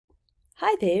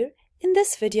Hi there! In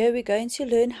this video we're going to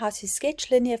learn how to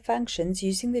sketch linear functions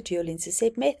using the dual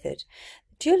intercept method.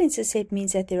 The dual intercept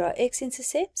means that there are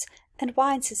x-intercepts and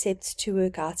y-intercepts to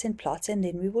work out and plot, and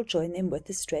then we will join them with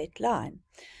a straight line.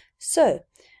 So,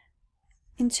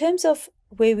 in terms of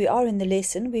where we are in the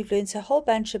lesson, we've learned a whole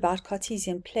bunch about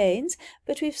Cartesian planes,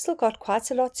 but we've still got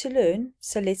quite a lot to learn,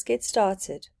 so let's get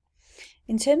started.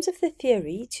 In terms of the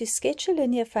theory, to sketch a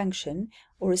linear function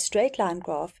or a straight line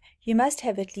graph, you must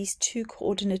have at least two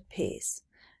coordinate pairs.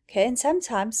 Okay, and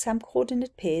sometimes some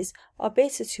coordinate pairs are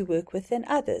better to work with than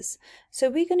others. So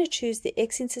we're going to choose the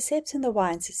x-intercept and the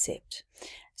y-intercept.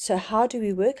 So how do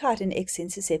we work out an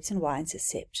x-intercept and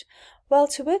y-intercept? Well,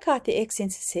 to work out the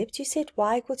x-intercept, you set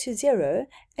y equal to 0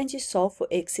 and you solve for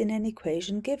x in an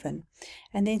equation given.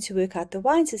 And then to work out the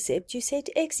y-intercept, you set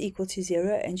x equal to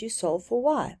 0 and you solve for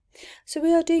y. So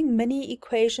we are doing mini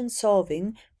equation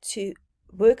solving to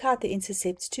work out the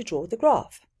intercepts to draw the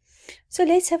graph. So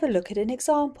let's have a look at an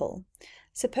example.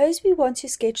 Suppose we want to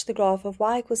sketch the graph of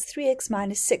y equals 3x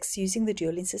minus 6 using the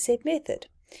dual intercept method.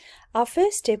 Our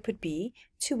first step would be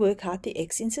to work out the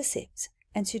x-intercept.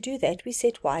 And to do that, we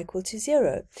set y equal to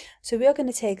 0. So we are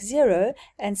going to take 0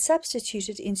 and substitute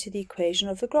it into the equation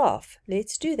of the graph.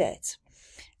 Let's do that.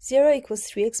 0 equals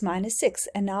 3x minus 6.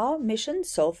 And now mission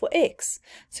solve for x.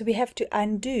 So we have to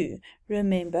undo.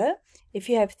 Remember, if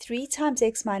you have 3 times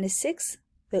x minus 6,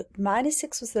 the minus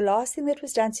 6 was the last thing that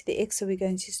was done to the x, so we're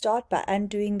going to start by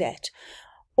undoing that.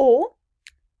 Or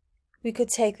we could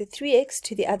take the 3x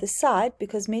to the other side,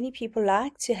 because many people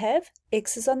like to have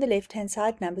x's on the left-hand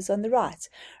side, numbers on the right.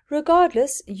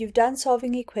 Regardless, you've done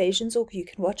solving equations, or you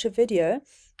can watch a video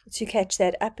to catch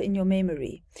that up in your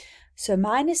memory. So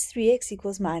minus 3x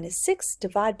equals minus 6.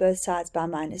 Divide both sides by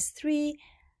minus 3,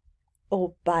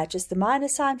 or by just the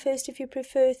minus sign first if you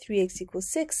prefer. 3x equals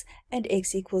 6 and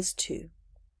x equals 2.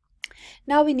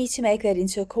 Now we need to make that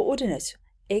into a coordinate.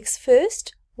 X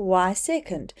first, y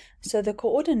second. So the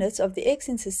coordinates of the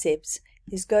x-intercepts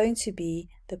is going to be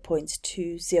the point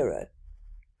 2, 0.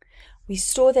 We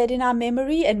store that in our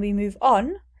memory and we move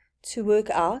on to work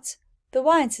out the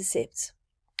y-intercept,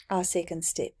 our second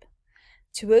step.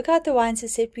 To work out the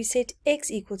y-intercept, we set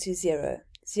x equal to 0,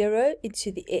 0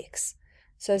 into the x.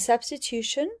 So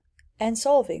substitution and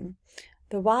solving.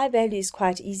 The y value is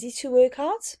quite easy to work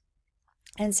out.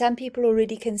 And some people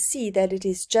already can see that it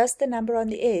is just the number on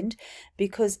the end,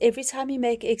 because every time you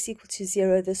make x equal to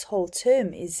 0, this whole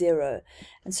term is 0.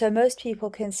 And so most people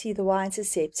can see the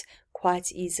y-intercept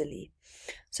quite easily.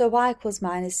 So y equals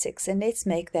minus 6, and let's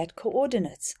make that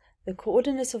coordinates. The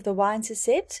coordinates of the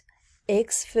y-intercept,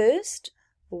 x first,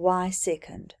 y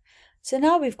second. So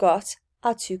now we've got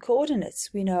our two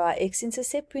coordinates. We know our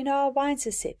x-intercept, we know our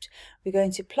y-intercept. We're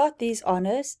going to plot these on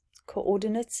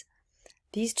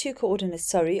these two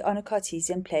coordinates, on a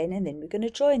Cartesian plane, and then we're going to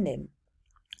join them.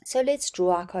 So let's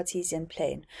draw our Cartesian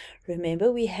plane.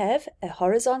 Remember, we have a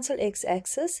horizontal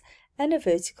x-axis and a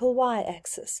vertical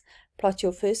y-axis. Plot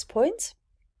your first point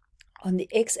on the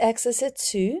x-axis at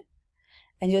 2,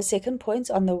 and your second point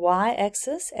on the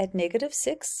y-axis at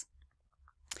 -6,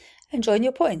 and join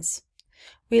your points.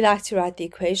 We like to write the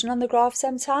equation on the graph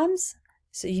sometimes,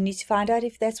 so you need to find out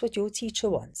if that's what your teacher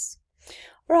wants.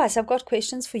 Alright, so I've got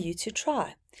questions for you to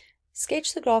try.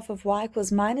 Sketch the graph of y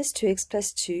equals minus 2x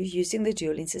plus 2 using the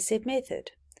dual intercept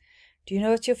method. Do you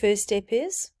know what your first step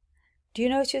is? Do you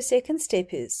know what your second step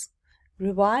is?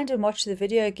 Rewind and watch the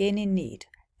video again in need.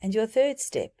 And your third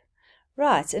step.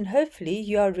 Right, and hopefully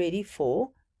you are ready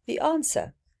for the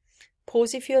answer.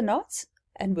 Pause if you're not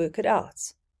and work it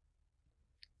out.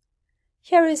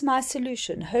 Here is my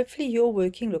solution. Hopefully your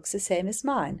working looks the same as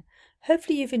mine.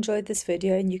 Hopefully you've enjoyed this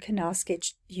video and you can now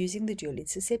sketch using the dual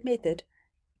intercept method.